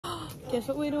Guess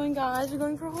what we're doing, guys? We're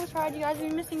going for a horse ride. You guys have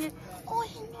been missing it. Oh,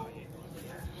 no.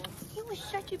 You were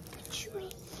such a bitch.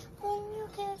 Oh,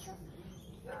 look at you.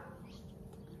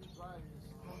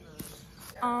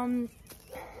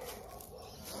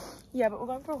 Yeah, but we're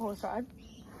going for a horse ride.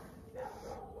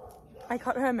 I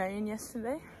cut her mane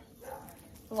yesterday.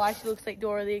 Why she looks like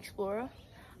Dora the Explorer.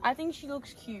 I think she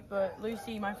looks cute, but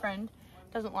Lucy, my friend,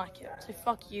 doesn't like it. So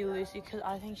fuck you, Lucy, because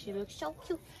I think she looks so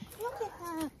cute. Look at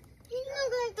her. You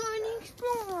look like Dora the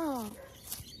Explorer.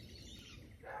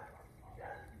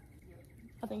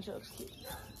 I think she looks cute.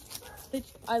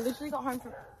 I literally got home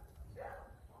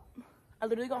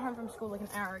from school like an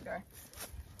hour ago.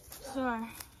 So,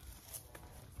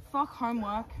 fuck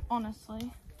homework,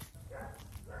 honestly.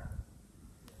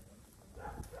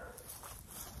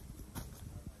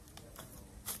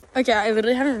 Okay, I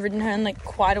literally haven't ridden her in like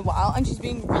quite a while, and she's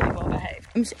being really well behaved.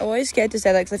 I'm always scared to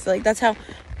say that because I feel like that's how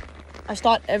I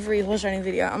start every horse riding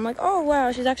video. I'm like, oh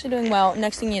wow, she's actually doing well.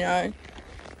 Next thing you know,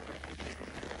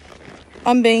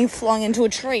 I'm being flung into a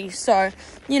tree. So,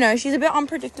 you know, she's a bit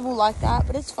unpredictable like that,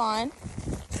 but it's fine.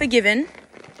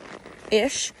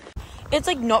 Forgiven-ish. It's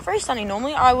like not very sunny.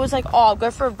 Normally I was like, oh, I'll go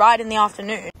for a ride in the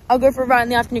afternoon. I'll go for a ride in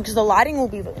the afternoon because the lighting will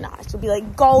be really nice. It'll be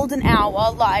like golden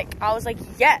hour. Like, I was like,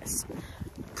 yes.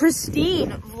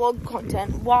 Pristine vlog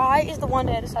content. Why is the one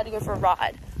day I decided to go for a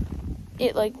ride?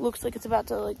 It like looks like it's about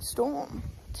to like storm.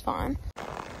 It's fine.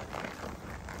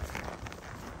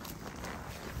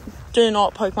 Do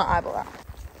not poke my eyeball out.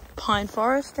 Pine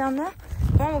forest down there.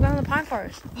 Come on, we're going to the pine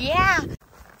forest. Yeah.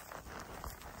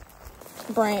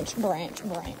 Branch.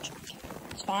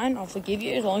 It's fine. I'll forgive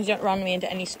you as long as you don't run me into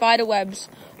any spider webs.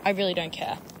 I really don't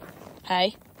care.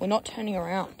 Hey, we're not turning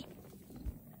around.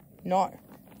 No.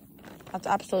 That's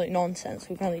absolute nonsense.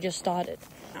 We've only just started.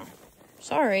 No.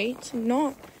 Sorry, it's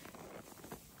not.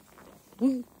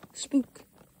 Ooh, spook.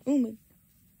 Ooh, oh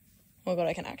my god,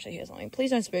 I can actually hear something.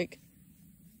 Please don't spook.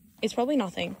 It's probably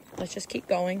nothing. Let's just keep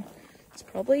going. It's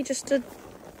probably just a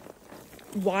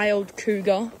wild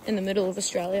cougar in the middle of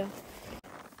Australia.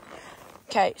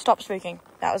 Okay, stop spooking.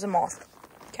 That was a moth.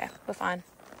 Okay, we're fine.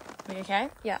 Are you okay?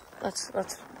 Yeah, let's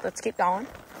keep going.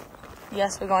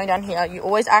 Yes, we're going down here. You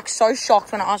always act so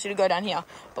shocked when I ask you to go down here,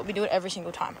 but we do it every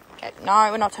single time. Okay, no,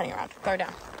 we're not turning around. Go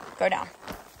down. Go down.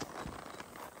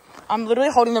 I'm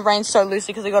literally holding the reins so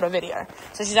loosely because I got a video.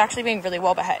 So she's actually being really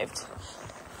well behaved.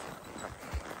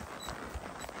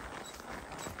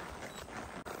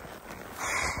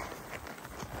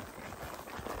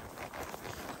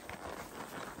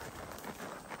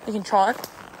 You can try it.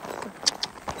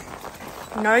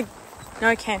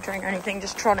 No cantering or anything,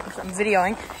 just trotting because I'm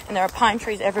videoing and there are pine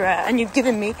trees everywhere and you've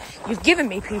given me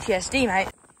PTSD, mate.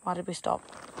 Why did we stop?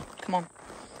 Come on.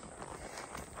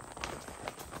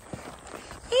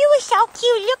 You were so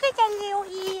cute. Look at the little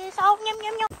ears. Oh, yum,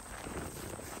 yum, yum.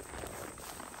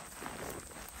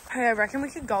 Hey, I reckon we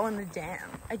could go in the dam.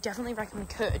 I definitely reckon we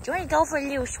could. Do you want to go for a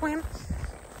little swim?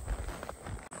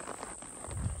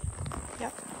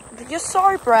 Yep. You're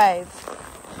so brave.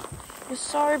 You're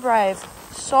so brave.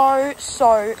 So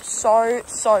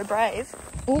brave.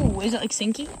 Oh, is it like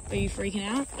sinky? Are you freaking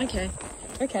out? Okay,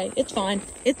 it's fine.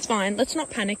 It's fine. Let's not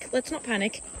panic.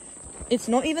 It's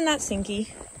not even that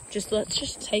sinky. Let's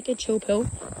just take a chill pill.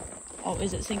 Oh,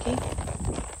 is it sinky?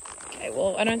 Okay,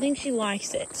 well, I don't think she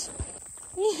likes it.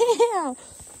 Yeah.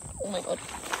 Oh my god.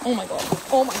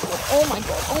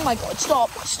 Stop.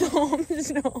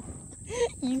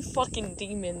 You fucking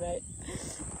demon, mate.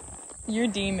 You're a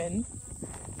demon.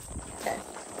 Okay.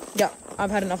 Yeah,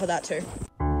 I've had enough of that too.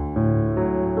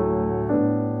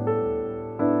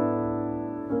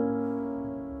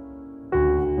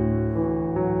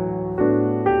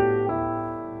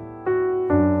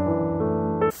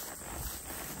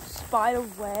 Spider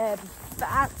web.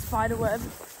 Fat spider web.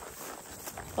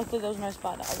 Luckily there was no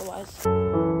spider otherwise.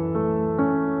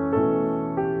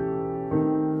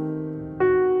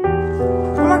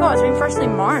 Oh my god, it's been freshly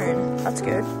mown. That's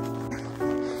good.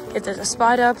 If there's a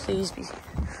spider, please be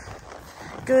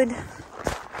good.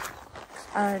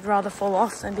 I'd rather fall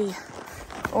off than be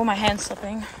all my hands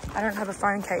slipping. I don't have a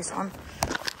phone case on.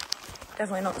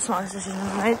 Definitely not the smartest decision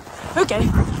I've made. Okay,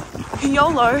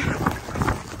 YOLO.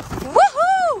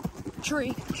 Woohoo!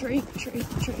 Tree.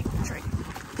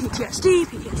 PTSD.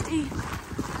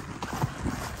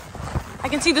 I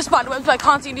can see the spider webs, but I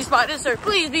can't see any spiders, so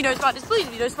please be no spiders.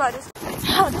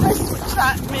 How do I switch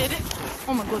that mid?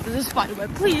 Oh my god, there's a spider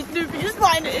web. Please do be a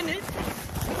spider in it.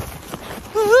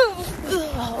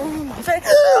 Oh my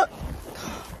face.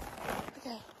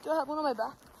 Okay, do I have one on my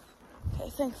back? Okay,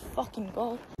 thank fucking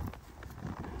god.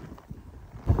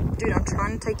 Dude, I'm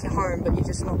trying to take you home, but you're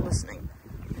just not listening.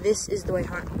 This is the way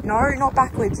home. No, not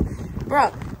backwards.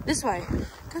 Bruh, this way.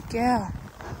 Good girl.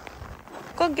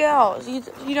 Good girl.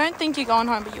 You don't think you're going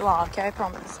home, but you are, okay? I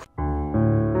promise.